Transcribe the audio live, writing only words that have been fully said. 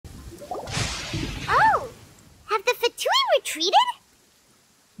retreated?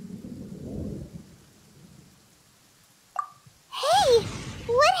 Hey,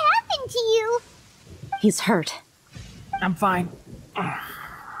 what happened to you? He's hurt. I'm fine.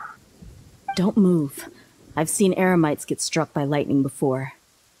 Don't move. I've seen eremites get struck by lightning before.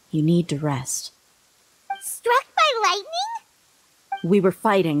 You need to rest. Struck by lightning? We were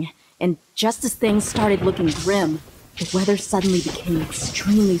fighting, and just as things started looking grim, the weather suddenly became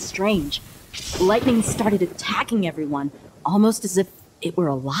extremely strange. Lightning started attacking everyone, almost as if it were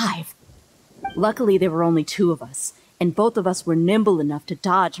alive. Luckily, there were only two of us, and both of us were nimble enough to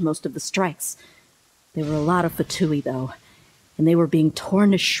dodge most of the strikes. There were a lot of Fatui, though, and they were being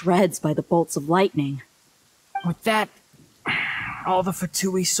torn to shreds by the bolts of lightning. With that, all the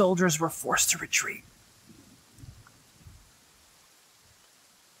Fatui soldiers were forced to retreat.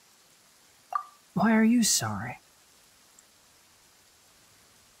 Why are you sorry?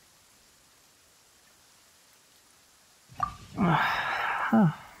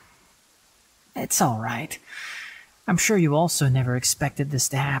 It's all right. I'm sure you also never expected this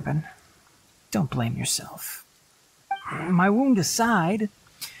to happen. Don't blame yourself. My wound aside,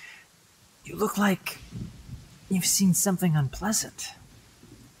 you look like you've seen something unpleasant.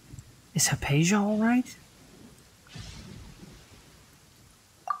 Is Hypatia all right?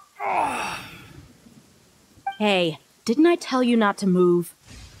 Hey, didn't I tell you not to move?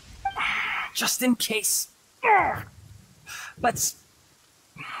 Just in case. Let's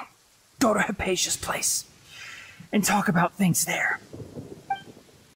go to Hypatia's place and talk about things there.